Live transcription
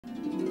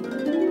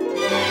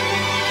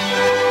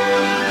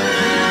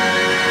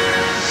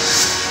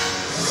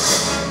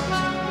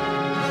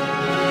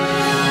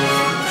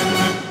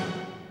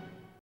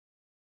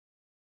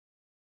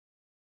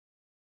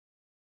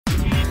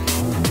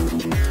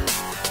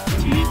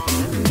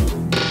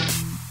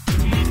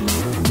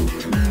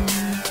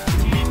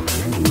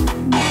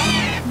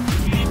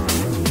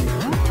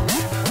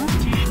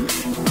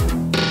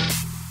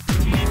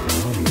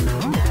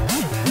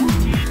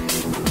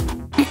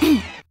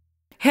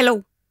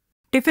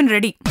Tiffin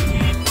ready.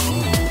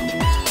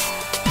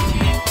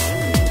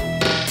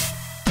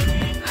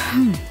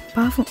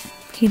 பாவம்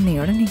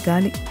இன்னையோட நீ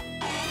காலி.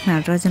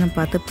 நடராஜனை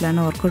பார்த்து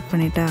பிளானை ஒர்க் அவுட்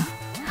பண்ணிட்டா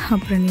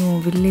அப்புறம் நீ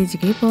உன்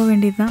வில்லேஜுக்கே போக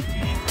வேண்டியதுதான்.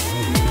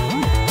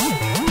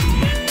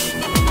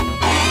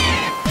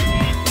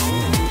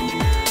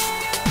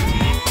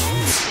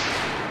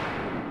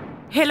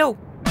 ஹலோ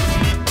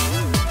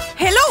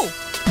ஹலோ,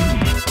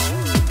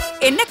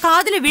 என்ன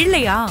காதுல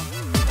விழலையா?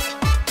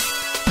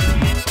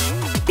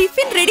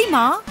 டிஃபன்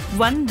ரெடிமா,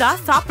 வந்தா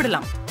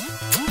சாப்பிடலாம்.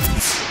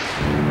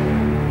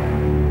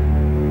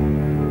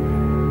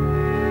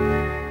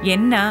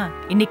 என்ன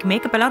இன்னைக்கு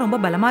மேக்கப் எல்லாம் ரொம்ப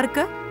பலமா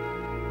இருக்கு?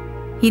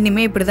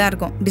 இனிமே இப்படிதான்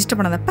இருக்கும்.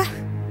 டிஸ்டர்ப் பண்ணாதப்ப.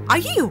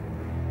 ஐயோ,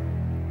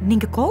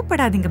 நீங்க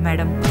கோவப்படாதீங்க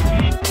மேடம்.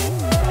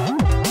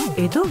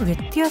 ஏதோ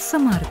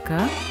வித்தியாசமா இருக்க,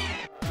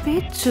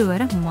 பேச்சு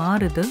வர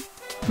மாறுது.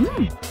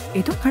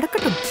 ஏதோ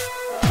நடக்கட்டும்.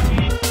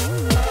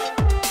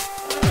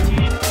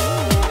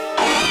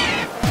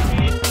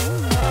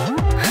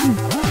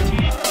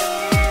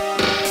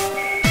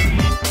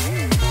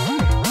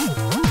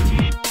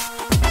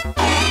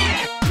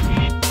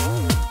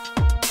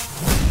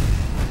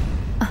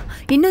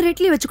 இன்னொரு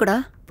இட்லி வச்சுக்கூடா.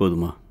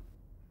 போதுமா?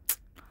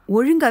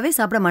 ஒழுங்காவே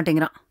சாப்பிட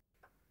மாட்டேங்கிறான்.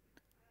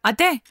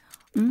 அத்தே,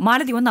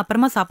 மாலதி வந்து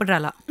அப்புறமா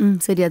சாப்பிடுறாளா?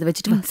 சரி, அதை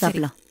வச்சுட்டு வா,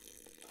 சாப்பிடலாம்.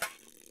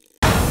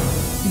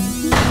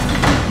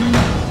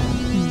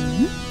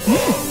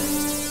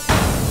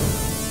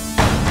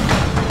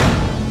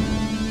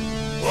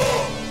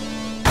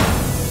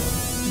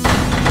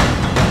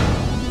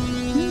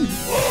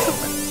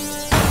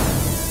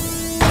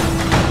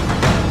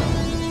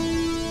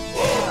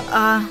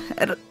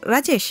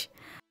 ராஜேஷ்,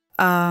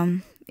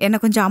 என்னை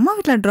கொஞ்சம் அம்மா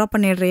வீட்டில் ட்ராப்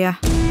பண்ணிடுறியா?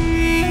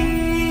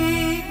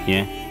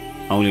 ஏன்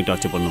அவங்களையும்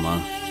டார்ச்சர் பண்ணுமா?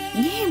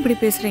 ஏன் இப்படி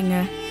பேசுறீங்க?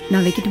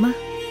 நான் வைக்கட்டுமா?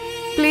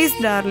 ப்ளீஸ்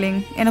டார்லிங்,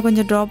 என்னை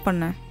கொஞ்சம் ட்ராப்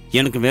பண்ண.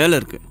 எனக்கு வேலை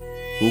இருக்கு.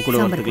 கூட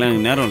வரதுக்குலாம்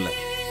எனக்கு நேரம் இல்லை.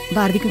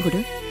 பாரதிக்கும்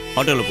கொடு.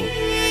 ஆட்டோவில் போ.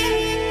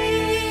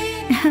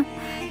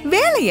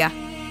 வேலையா?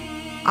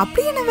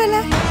 அப்படி என்ன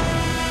வேலை?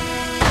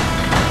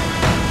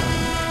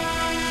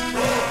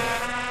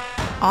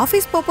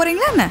 ஆஃபீஸ்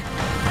போறீங்களா என்ன?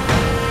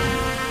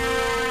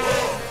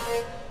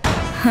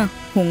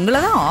 உங்களை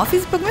தான்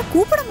ஆஃபீஸ் பக்கமே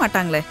கூப்பிட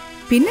மாட்டாங்களே,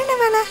 பின்ன என்ன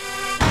வேலை?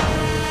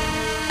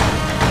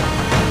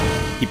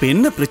 இப்போ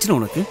என்ன பிரச்சனை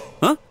உனக்கு?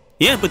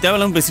 ஏன் இப்போ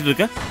தேவையில்லாம பேசிட்டு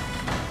இருக்க?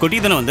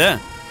 கொட்டிக்கு தானே வந்த,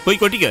 போய்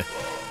கொட்டிக்க.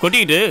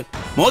 கொட்டிக்கிட்டு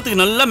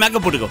முகத்துக்கு நல்லா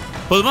மேக்கப் போட்டுக்கோ,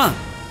 போதுமா?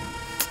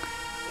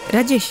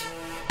 ராஜேஷ்,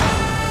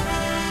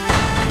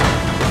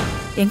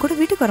 என் கூட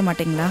வீட்டுக்கு வர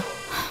மாட்டீங்களா?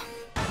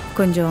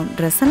 கொஞ்சம்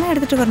ட்ரெஸ் எல்லாம்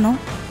எடுத்துட்டு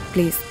வரணும்.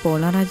 ப்ளீஸ்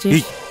போலாம்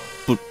ராஜேஷ்.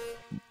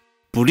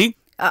 புடி.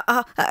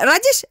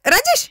 ராஜேஷ்,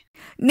 ராஜேஷ்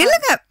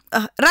நில்லுங்க.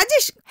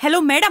 ராஜேஷ். ஹலோ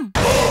மேடம்,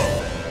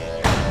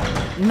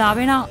 நான்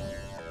வேணா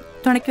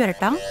துணைக்கு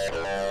வரட்டா?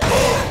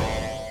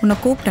 உன்னை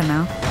கூப்பிட்டேனா?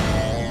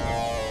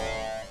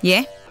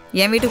 ஏன்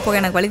என் வீட்டுக்கு போக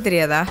எனக்கு வழி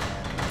தெரியாதா?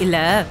 இல்ல,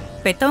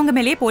 பெத்தவங்க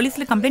மேலேயே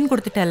போலீஸ்ல கம்ப்ளைண்ட்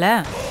கொடுத்துட்டல,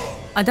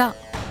 அதான்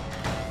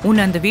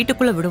உன்னை அந்த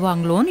வீட்டுக்குள்ள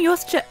விடுவாங்களோன்னு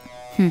யோசிச்சேன்.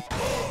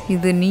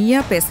 இது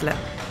நீயா பேசல,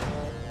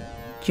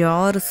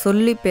 யாரு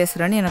சொல்லி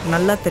பேசுறன்னு எனக்கு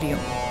நல்லா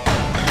தெரியும்.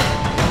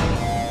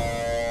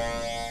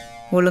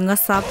 ஒழுங்கா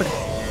சாப்பிடு.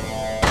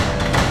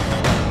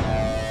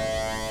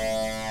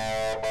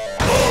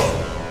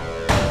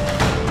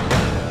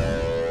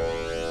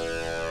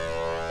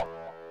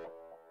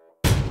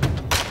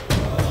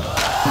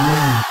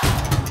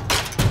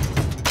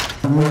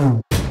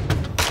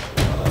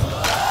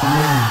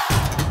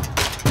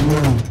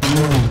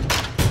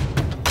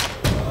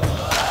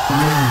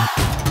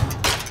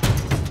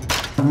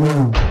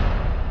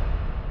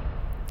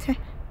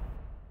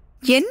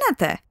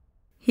 என்னத்த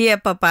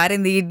எப்ப பாரு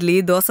இந்த இட்லி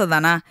தோசை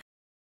தானா?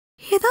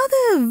 ஏதாவது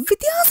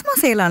வித்தியாசமா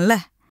செய்யலாம்ல?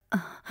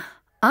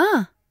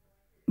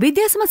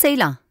 வித்தியாசமா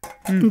செய்யலாம்.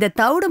 இந்த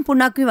தவிடும்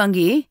புண்ணாக்கையும்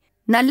வாங்கி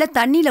நல்ல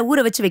தண்ணியில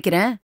ஊற வச்சு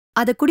வைக்கிறேன்,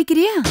 அதை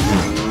குடிக்கிறியா?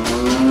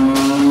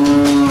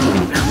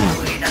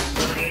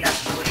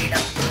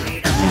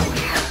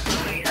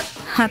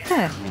 அத்த,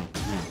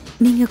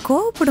 நீங்க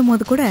கோவப்படும்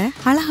போது கூட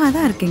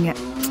அழகாதான் இருக்கீங்க.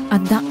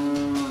 அதான்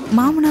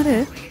மாமனாரு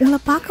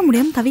உங்களை பார்க்க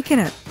முடியாம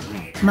தவிக்கிறார்.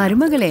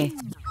 மருமகளே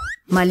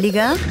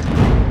மல்லிகா,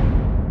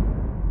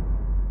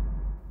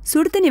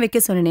 சுடு தண்ணி வைக்க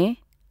சொன்னே,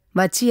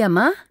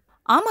 வச்சியாமா?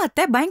 ஆமா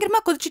அத்தை, பயங்கரமா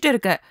கொதிச்சுட்டு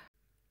இருக்க.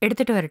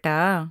 எடுத்துட்டு வரட்டா?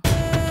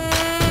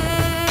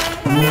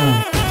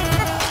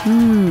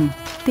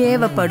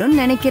 தேவைப்படும்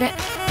நினைக்கிறேன்.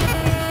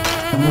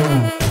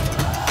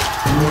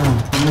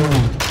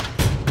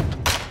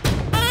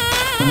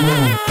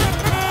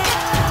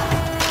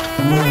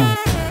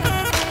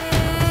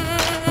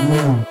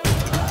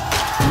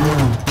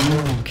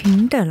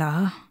 கிண்டலா?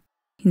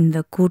 இந்த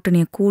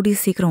கூட்டணியை கூடி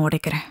சீக்கிரம்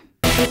உடைக்கிறேன்.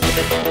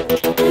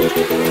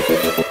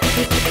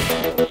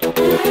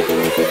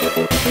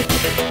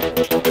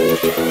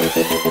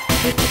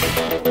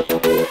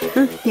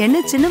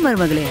 என்ன சின்ன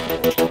மருமகளே,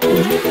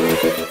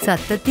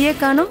 சத்தத்தையே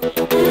காணோம்.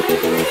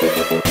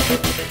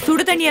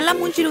 சுடு தண்ணி எல்லாம்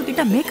மூஞ்சில்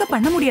ஊத்திட்டா மேக்கப்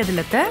பண்ண முடியாது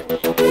இல்ல?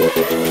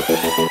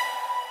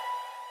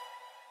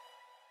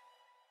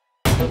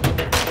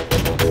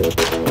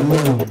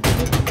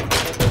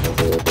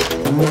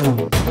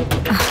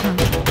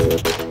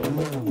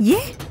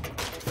 ஏன்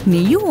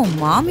நீயும் உன்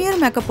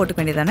மாமியார் மேக்கப் போட்டுக்க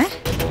வேண்டியதானே?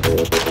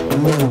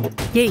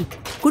 ஏய்,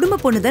 குடும்ப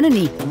பொண்ணு தானே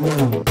நீ,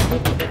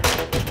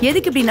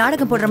 எதுக்கு இப்படி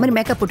நாடகம் போடுற மாதிரி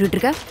மேக்கப் போட்டுட்டு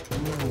இருக்க?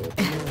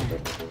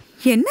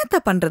 என்னத்த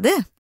பண்றது,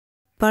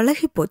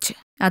 பழகி போச்சு,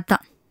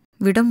 அதான்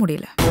விட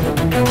முடியல.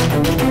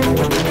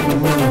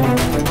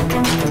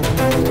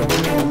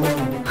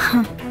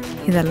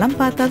 இதெல்லாம்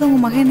பார்த்தாதான்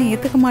உன் மகன் என்னை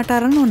ஏத்துக்க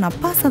மாட்டாருன்னு உன்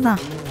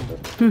அப்பாசதான்.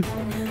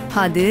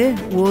 அது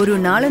ஒரு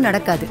நாளும்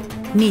நடக்காது.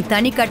 நீ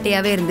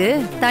தனிக்கட்டையாவே இருந்து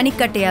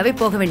தனிக்கட்டையாவே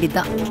போக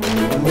வேண்டியதுதான்.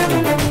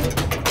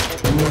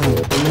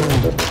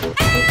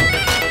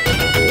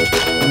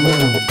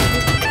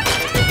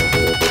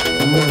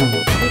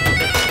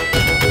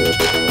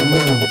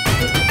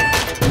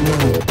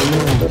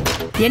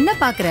 என்ன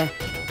பாக்குற?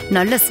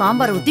 நல்ல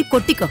சாம்பார் ஊத்தி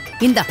கொட்டிக்கோ.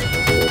 இந்தா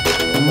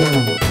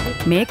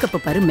மேக்கப்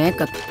பாரு,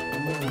 மேக்கப்.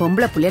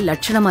 பொம்பளை புள்ளைய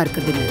லட்சணமா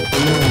இருக்குது.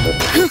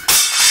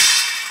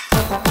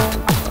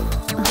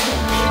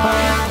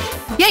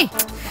 ஏய்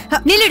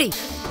நில்லுடி,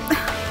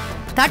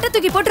 தட்டை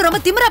தூக்கி போட்டு ரொம்ப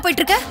திமிரா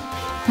போயிட்டு இருக்க.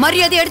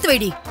 மரியாதை எடுத்து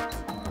வைடி.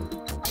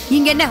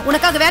 இங்க என்ன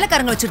உனக்காக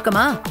வேலைக்காரங்க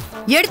வச்சிருக்கமா?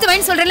 எடுத்து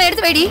வைன்னு சொல்றேன்ல,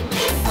 எடுத்து வைடி.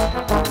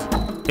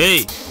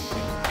 ஏய்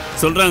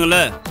சொல்றாங்கல்ல,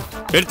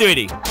 எடுத்து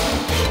வைடி.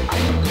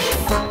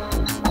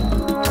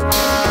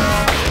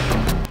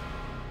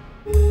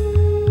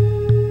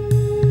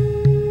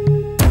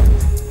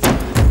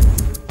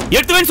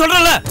 எடுத்து வைன்னு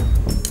சொல்றேன்ல.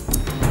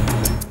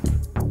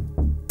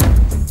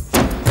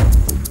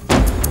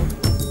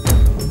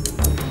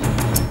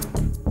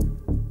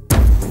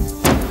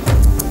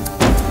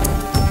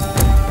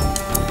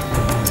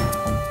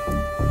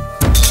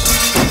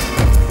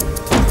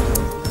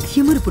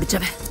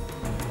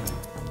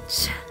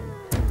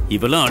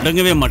 இவெல்லாம்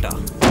அடங்கவே மாட்டா.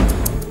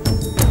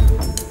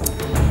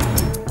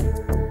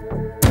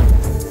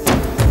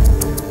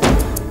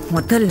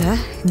 முதல்ல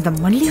இந்த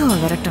மல்லிகாவை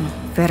விரட்டணும்.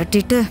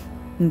 விரட்டிட்டு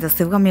இந்த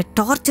சிவகாமியை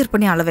டார்ச்சர்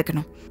பண்ணி அழ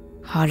வைக்கணும்.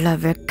 அழ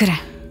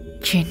வைக்கிறேன்.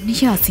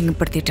 என்னையே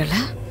அசிங்கப்படுத்திட்டல,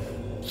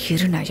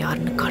 இரு நான்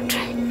யாருன்னு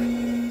காட்டுறேன்.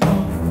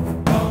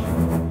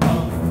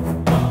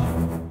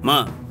 மா,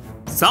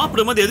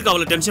 சாப்பிடும்போது எதுக்கு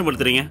அவளை டென்ஷன்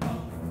படுத்துறீங்க?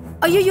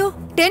 ஐயோ,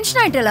 டென்ஷன்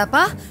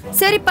ஆயிட்டலாப்பா.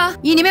 சரிப்பா,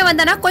 இனிமே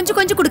வந்தானா கொஞ்சம்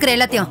கொஞ்சம் குடுக்குற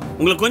எல்லாத்தையும்.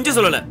 உங்களை கொஞ்சம்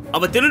சொல்லல,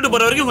 அவ தின்னுட்டு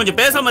போற வரைக்கும் கொஞ்சம்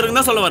பேசாம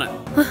இருக்குன்னு சொல்ல வரேன்.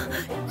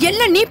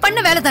 எல்லாம் நீ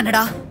பண்ண வேலை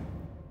தானடா.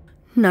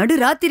 நடு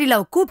ராத்திரியில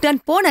அவ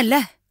கூப்பிட்டான்னு போனல்ல,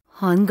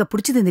 அங்க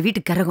புடிச்சது இந்த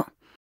வீட்டுக்கு கரகம்.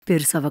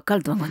 பெருசா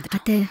வக்கால் துவங்க வந்து.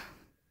 அத்தை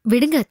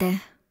விடுங்க அத்தை.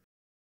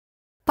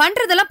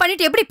 பண்றதெல்லாம்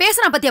பண்ணிட்டு எப்படி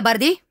பேசுறா பாத்தியா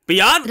பாரதி? இப்ப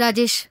யார்?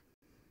 ராஜேஷ்,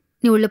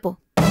 நீ உள்ள போ.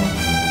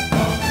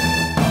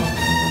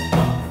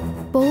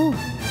 போ.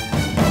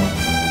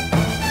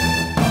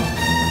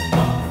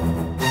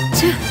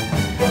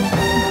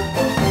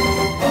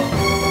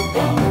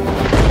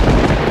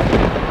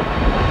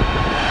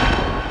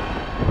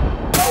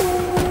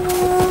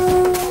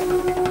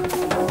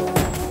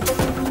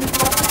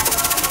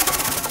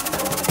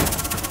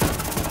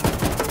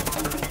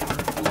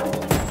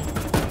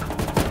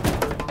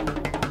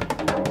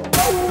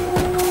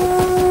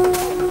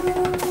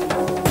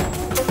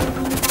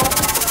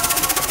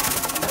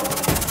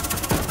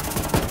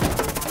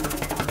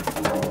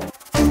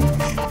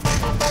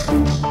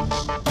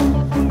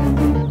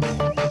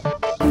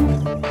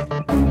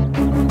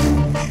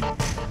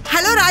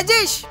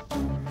 ராஜேஷ்,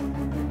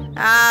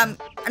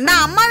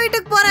 நான் அம்மா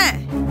வீட்டுக்கு போறேன்.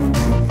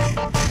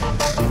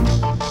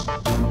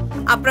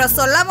 அப்புறம்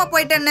சொல்லாம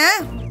போயிட்டேன்னு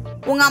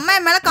உங்க அம்மா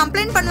என் மேல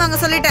கம்ப்ளைண்ட் பண்ணுவாங்க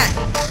சொல்லிட்டேன்.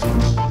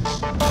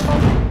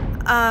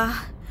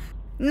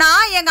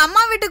 நான் எங்க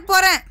அம்மா வீட்டுக்கு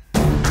போறேன்.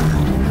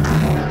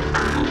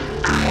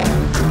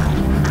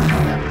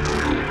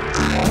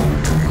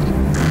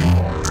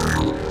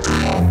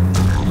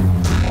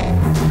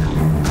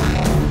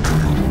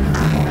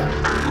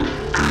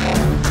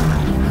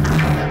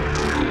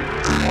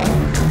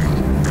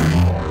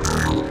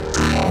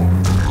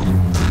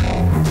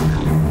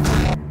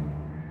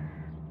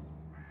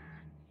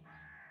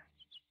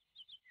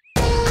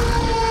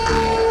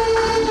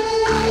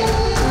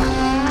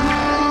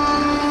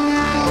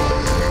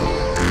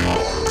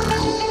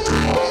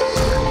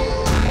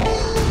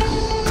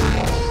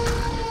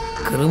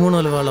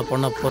 கிரிமினல் வேலை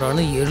பண்ண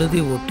போகிறான்னு எழுதி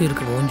ஒட்டி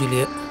இருக்கு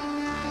மூஞ்சிலேயே.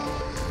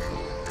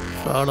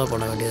 ஃபாலோ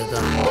பண்ண வேண்டியது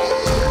தான்.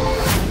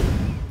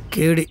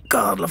 கேடி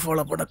காரில்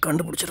ஃபாலோ பண்ண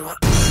கண்டுபிடிச்சிருவா.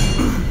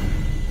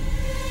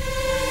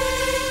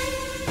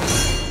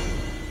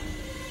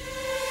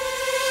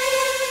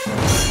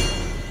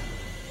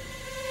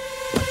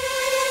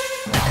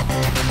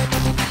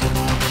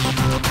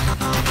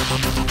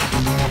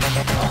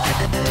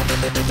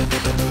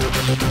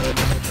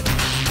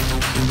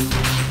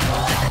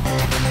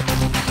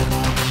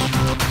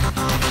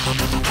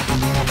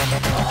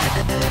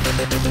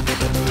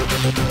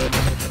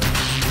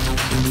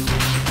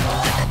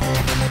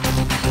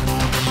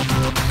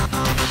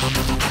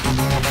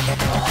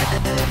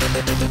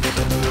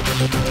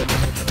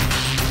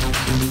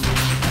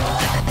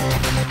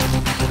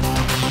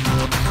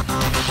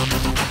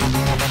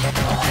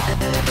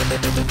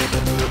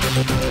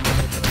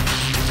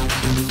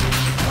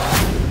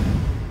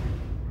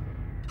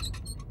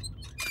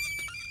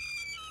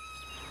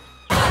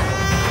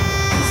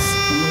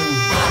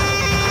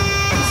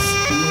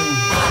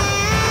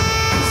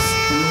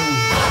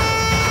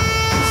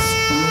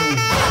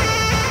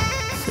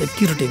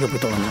 செக்யூரிட்டி எங்கே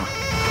போய் தொடங்கலாம்?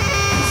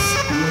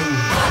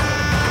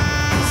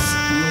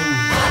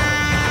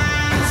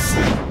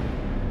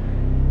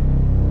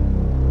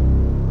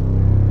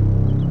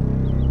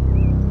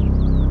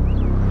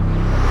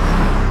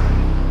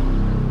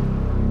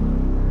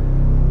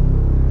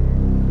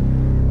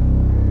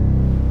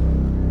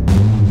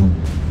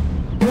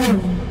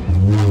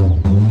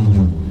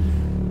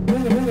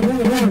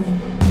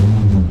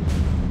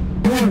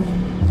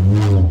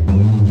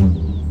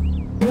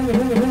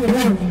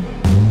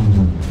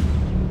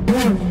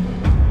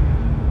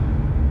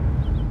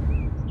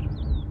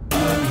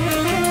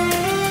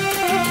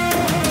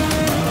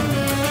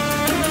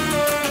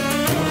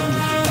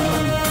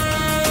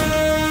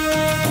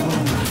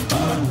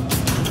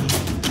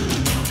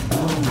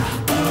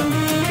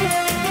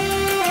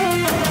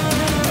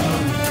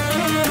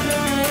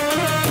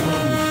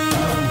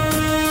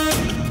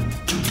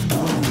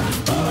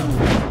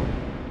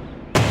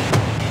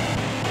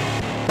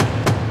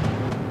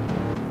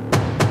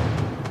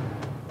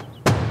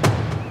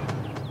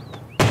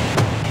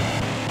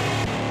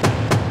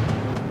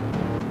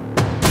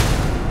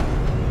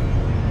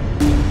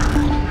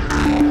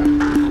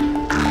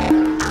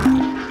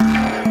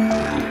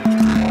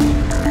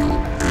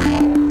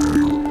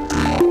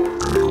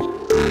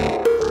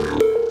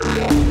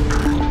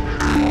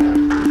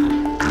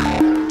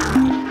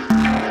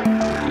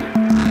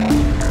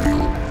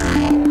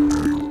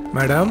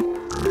 மேடம்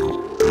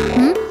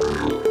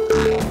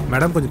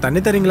மேடம் கொஞ்சம் தண்ணி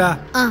தரீங்களா?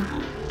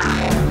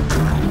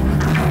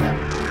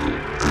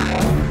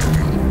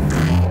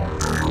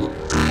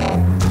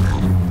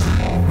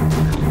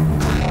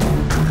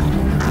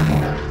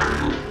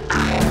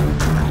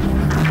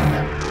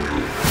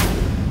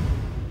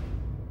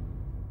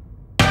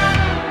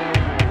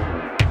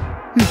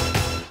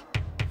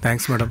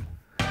 Thanks madam.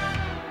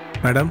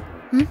 Madam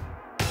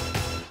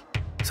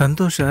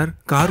Santhosh sir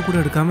car கூட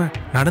எடுக்காம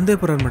நடந்தே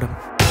போறார் மேடம்.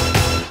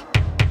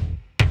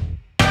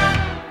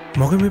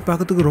 முகமே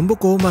பார்க்கறதுக்கு ரொம்ப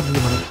கோவமா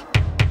இருந்தது மேடம்.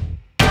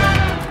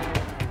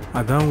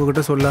 அதான்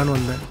உங்ககிட்ட சொல்லலான்னு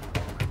வந்தேன்.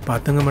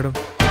 பார்த்துங்க மேடம்.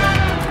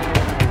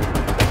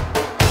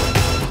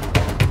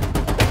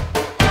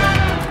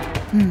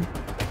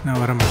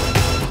 நான் வரேன் மேடம்.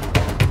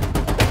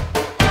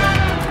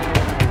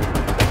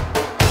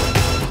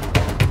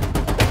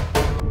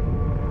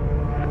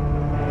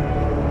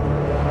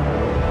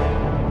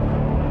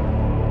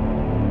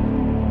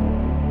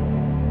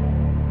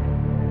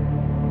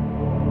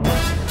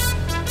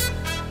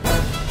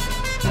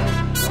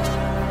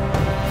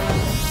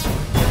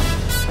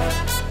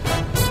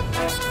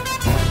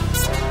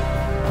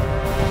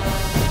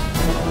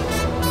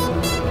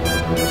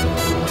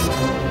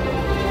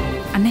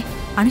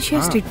 அனுஷியா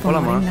ஸ்ட்ரீட்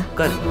போலாமா?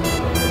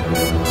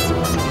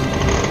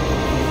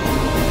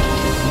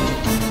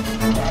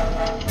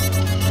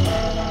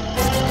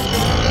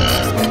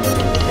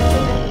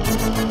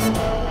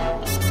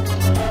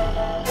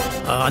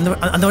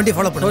 அந்த வண்டியை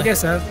ஃபாலோ பண்ணுங்க. ஓகே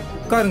சார்,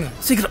 உட்காருங்க.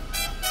 சீக்கிரம்.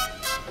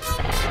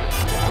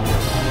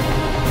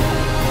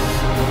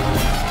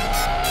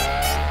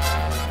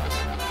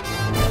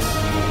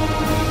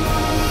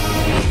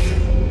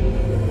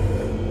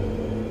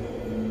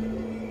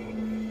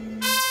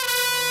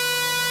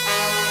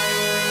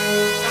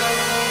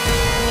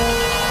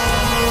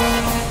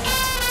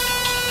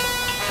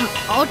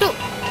 ஆட்டோ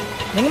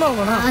எங்கம்மா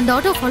போகணும்? அந்த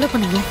ஆட்டோ ஃபாலோ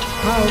பண்ணுங்க.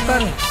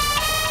 உட்காருங்க.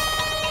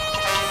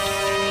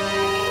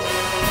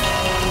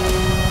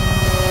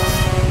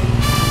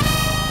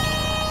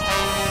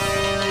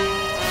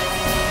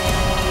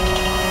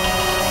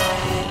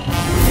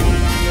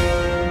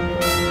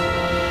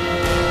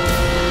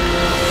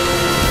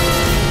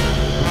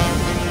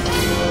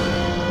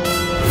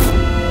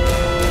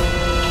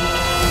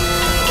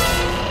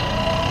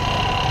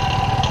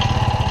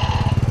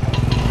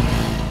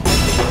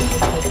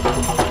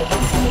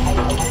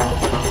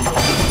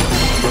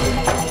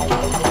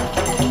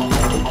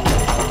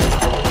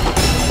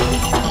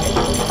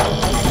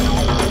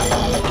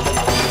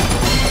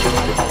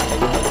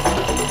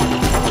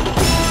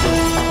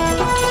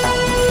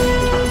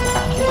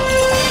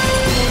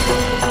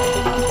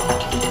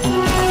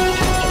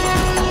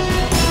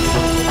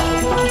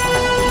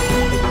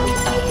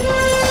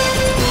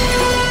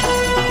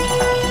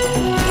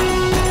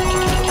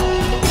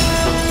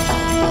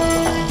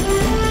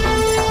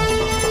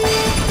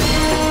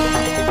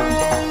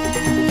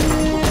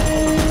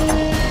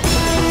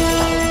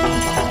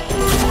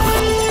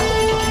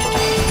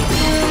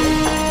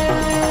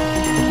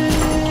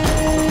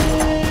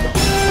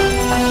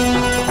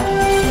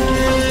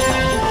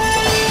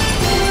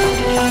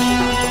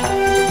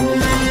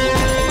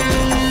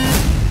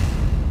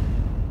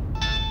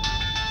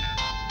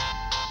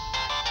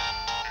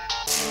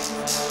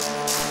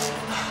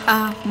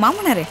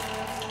 மாமனாரே,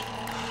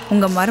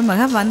 உங்க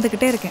மருமக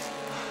வந்துகிட்டே இருக்கேன்.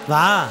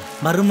 வா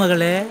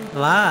மருமகளே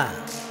வா.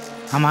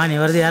 ஆமா, நீ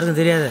வருது யாருக்கும்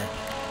தெரியாது?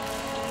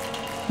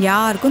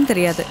 யாருக்கும்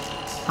தெரியாது.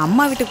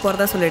 அம்மா வீட்டுக்கு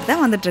போறதா சொல்லிட்டு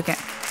தான் வந்துட்டு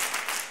இருக்கேன்.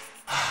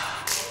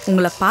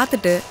 உங்களை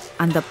பார்த்துட்டு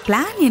அந்த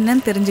பிளான்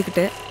என்னன்னு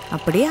தெரிஞ்சுக்கிட்டு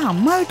அப்படியே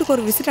அம்மா வீட்டுக்கு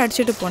ஒரு விசிட்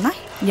அடிச்சுட்டு போனா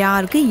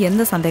யாருக்கும்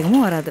எந்த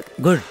சந்தேகமும் வராது.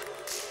 குட்.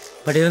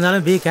 பட்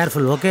இருந்தாலும் பி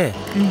கேர்ஃபுல். ஓகே.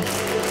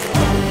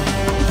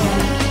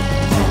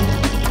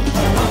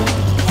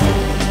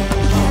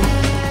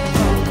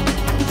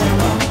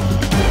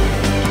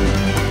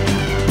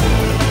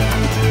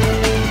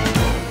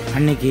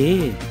 அன்னைக்கு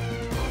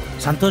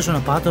சந்தோஷ் உன்னை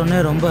பார்த்தோன்னே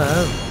ரொம்ப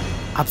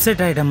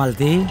அப்செட் ஆகிட்டேன்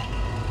மாலதி.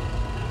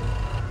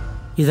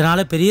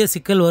 இதனால் பெரிய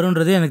சிக்கல்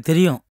வரும்ன்றது எனக்கு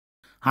தெரியும்.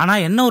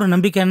 ஆனால் என்ன ஒரு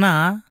நம்பிக்கைன்னா,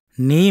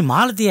 நீ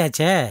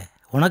மாலத்தியாச்சே,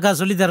 உனக்கா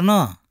சொல்லி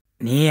தரணும்.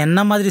 நீ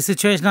என்ன மாதிரி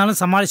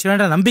சுச்சுவேஷனாலும் சமாளிச்சு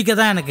வேண்ட நம்பிக்கை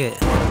தான் எனக்கு.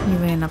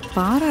 இவன் என்னை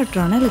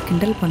பாராட்டுறானா இல்லை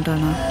கிண்டல்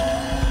பண்ணுறானா?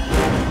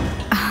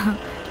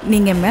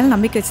 நீங்கள் மேல்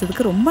நம்பிக்கை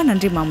வச்சதுக்கு ரொம்ப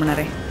நன்றி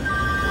மாமனாரே.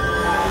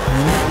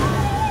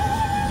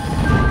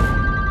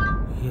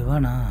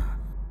 இவனா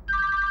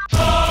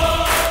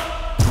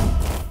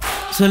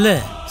சொல்லு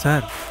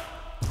சார்.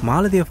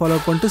 மாலதியை ஃபாலோ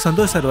பண்ணிட்டு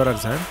சந்தோஷ் சார் வராரு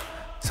சார்.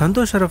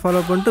 சந்தோஷ் சாரை ஃபாலோ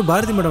பண்ணிட்டு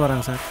பாரதி மேடம்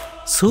வராங்க சார்.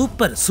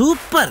 Super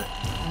super.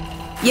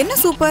 என்ன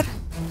சூப்பர்?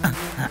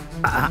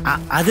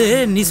 அது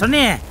நீ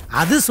சொன்னே,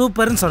 அது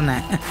சூப்பர்னு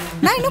சொன்னேன்.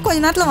 நான் இன்னும் கொஞ்ச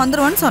நேரத்தில்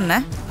வந்துடுவேன்னு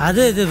சொன்னேன்.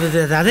 அது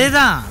அதே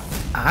தான்.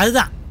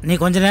 அதுதான், நீ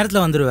கொஞ்ச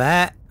நேரத்தில் வந்துடுவ,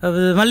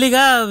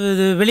 மல்லிகா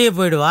வெளியே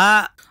போயிடுவா,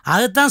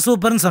 அதுதான்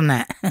சூப்பர்னு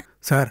சொன்னேன்.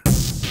 சார்,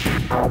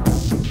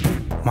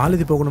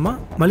 மாலதி போகணுமா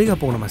மல்லிகா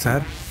போகணுமா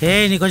சார்?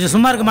 ஏய், நீ கொஞ்சம்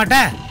சும்மா இருக்க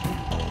மாட்டே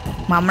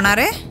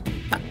மாமனாரே?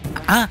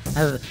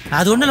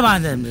 அது ஒன்றும் இல்லைம்மா,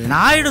 அந்த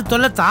நாயுடு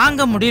தொல்லை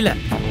தாங்க முடியல.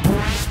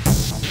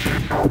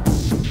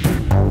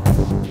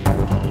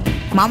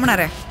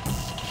 மாமனாரே,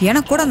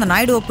 எனக்கு கூட அந்த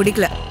நாயுடுவை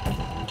பிடிக்கல.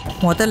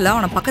 முதல்ல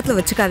அவனை பக்கத்தில்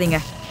வச்சுக்காதீங்க,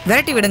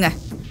 விரட்டி விடுங்க.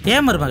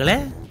 ஏன் மருமகளே?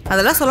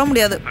 அதெல்லாம் சொல்ல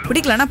முடியாது.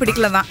 பிடிக்கலன்னா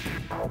பிடிக்கல தான்.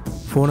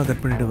 ஃபோனை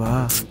கட் பண்ணிட்டு வா.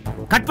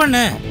 கட்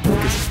பண்ணு.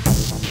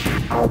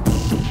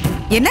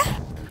 என்ன?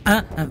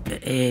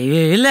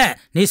 இல்லை,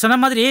 நீ சொன்ன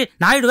மாதிரி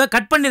நாயுடுவை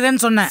கட்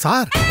பண்ணிடுறேன்னு சொன்னேன்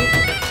சார்.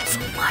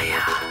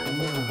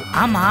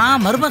 ஆமா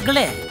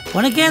மருமக்களே,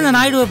 உனக்கே அந்த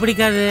நாயுடுவை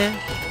பிடிக்காது?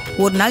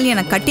 ஒரு நாள்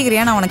என்னை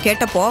கட்டிக்கிறியான்னு அவனை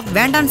கேட்டப்போ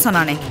வேண்டான்னு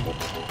சொன்னானே,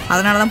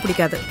 அதனால தான்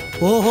பிடிக்காது.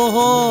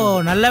 ஓஹோஹோ,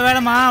 நல்ல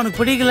வேலைமா, அவனுக்கு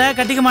பிடிக்கல,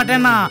 கட்டிக்க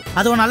மாட்டேன்னா.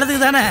 அது உன்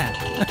நல்லதுக்கு தானே?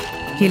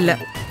 இல்லை,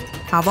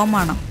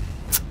 அவமானம்.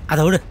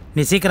 அதை விடு,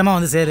 நீ சீக்கிரமா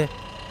வந்து சேரு.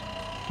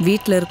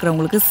 வீட்டில்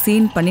இருக்கிறவங்களுக்கு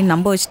சீன் பண்ணி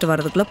நம்ப வச்சுட்டு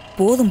வர்றதுக்குள்ள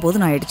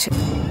போதும் ஆயிடுச்சு.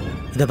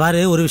 இதை பாரு,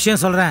 ஒரு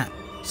விஷயம் சொல்கிறேன்.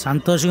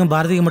 சந்தோஷுக்கும்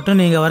பாரதிக்கு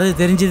மட்டும் நீங்கள் வர்றது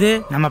தெரிஞ்சுது,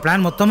 நம்ம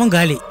பிளான் மொத்தமும்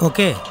காலி.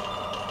 ஓகே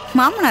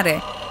மாமனாரே,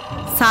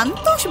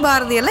 சந்தோஷ்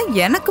பாரதி எல்லாம்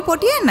எனக்கு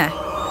போட்டியா என்ன?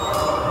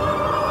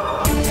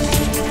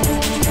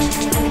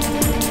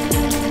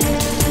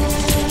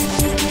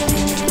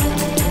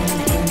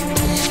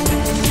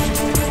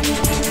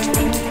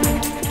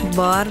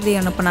 பாரதி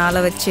அனுப்பின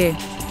ஆளை வச்சு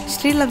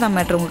ஸ்ரீலதா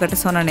மேட்ரு உங்ககிட்ட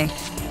சொன்னானே,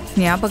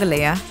 ஞாபகம்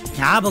இல்லையா?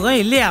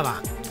 ஞாபகம் இல்லையாவா?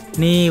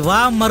 நீ வா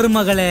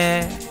மருமகளே,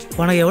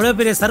 உனக்கு எவ்வளோ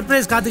பெரிய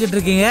சர்ப்ரைஸ் காத்துக்கிட்டு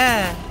இருக்கீங்க.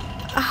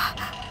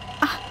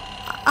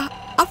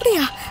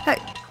 அப்படியா?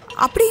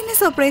 அப்படி என்ன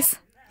சர்ப்ரைஸ்?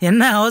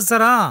 என்ன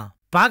அவசரம்,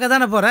 பார்க்க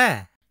தானே போற.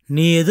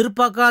 நீ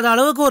எதிர்பார்க்காத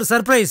அளவுக்கு ஒரு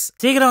சர்ப்ரைஸ்.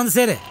 சீக்கிரம் வந்து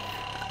சேரு.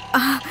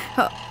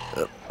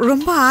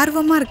 ரொம்ப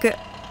ஆர்வமா இருக்கு.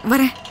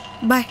 வரேன்,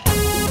 பாய்.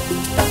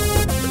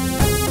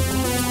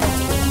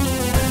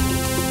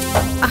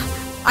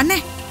 அண்ணே,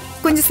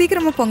 கொஞ்சம்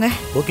சீக்கிரமா போங்க.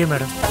 Okay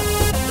madam.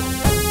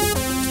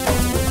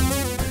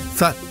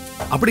 சார்,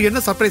 அப்படி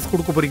என்ன சர்ப்ரைஸ்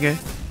கொடுக்க போறீங்க?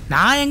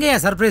 நான் எங்கேயா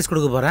சர்ப்ரைஸ்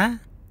கொடுக்க போறேன்?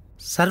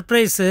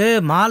 சர்ப்ரைஸ்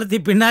மாலதி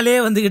பின்னாலே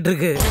வந்துகிட்டு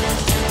இருக்கு.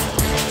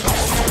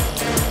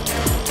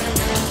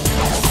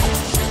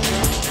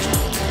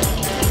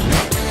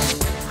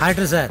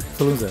 ஆக்டர் சார்,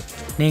 சொல்லுங்க சார்.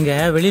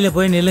 நீங்கள் வெளியில்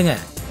போய் நில்லுங்க.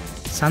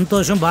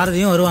 சந்தோஷம்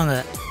பாரதியும் வருவாங்க.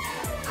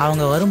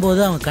 அவங்க வரும்போது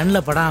அவங்க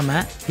கண்ணில்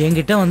படாமல்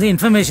என்கிட்ட வந்து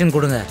இன்ஃபர்மேஷன்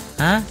கொடுங்க.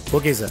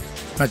 ஓகே சார்,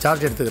 நான்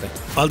சார்ஜ் எடுத்துக்கிறேன்.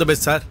 All the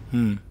best sir.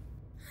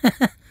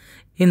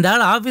 இந்த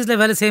ஆள் ஆஃபீஸில்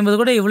வேலை செய்யும்போது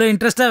கூட இவ்வளோ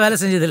இன்ட்ரெஸ்டாக வேலை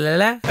செஞ்சது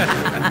இல்லைல்ல?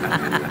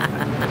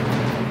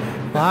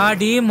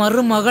 பாடி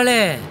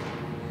மருமகளே,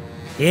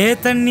 ஏ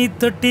தண்ணி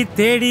தொட்டி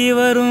தேடி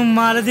வரும்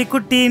மாலதி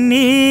குட்டி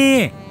நீ,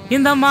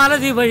 இந்த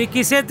மாலதி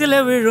வழிக்கு சேத்துல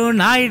விழும்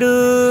நாயுடு.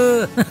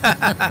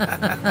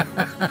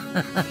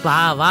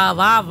 வா வா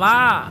வா வா,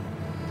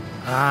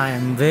 I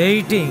am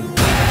waiting.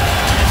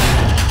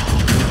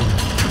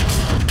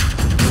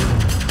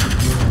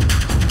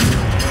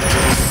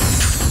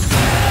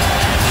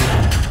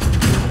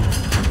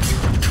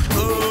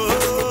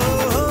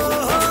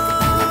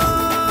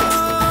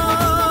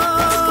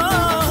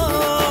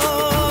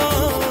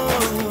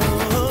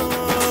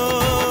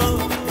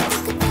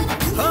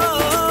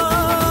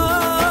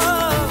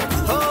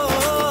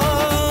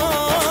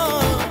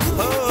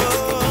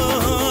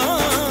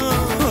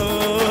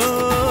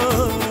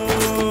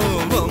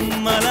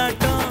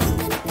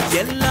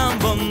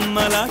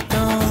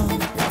 Bommalattam,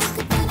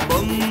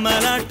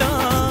 Bommalattam.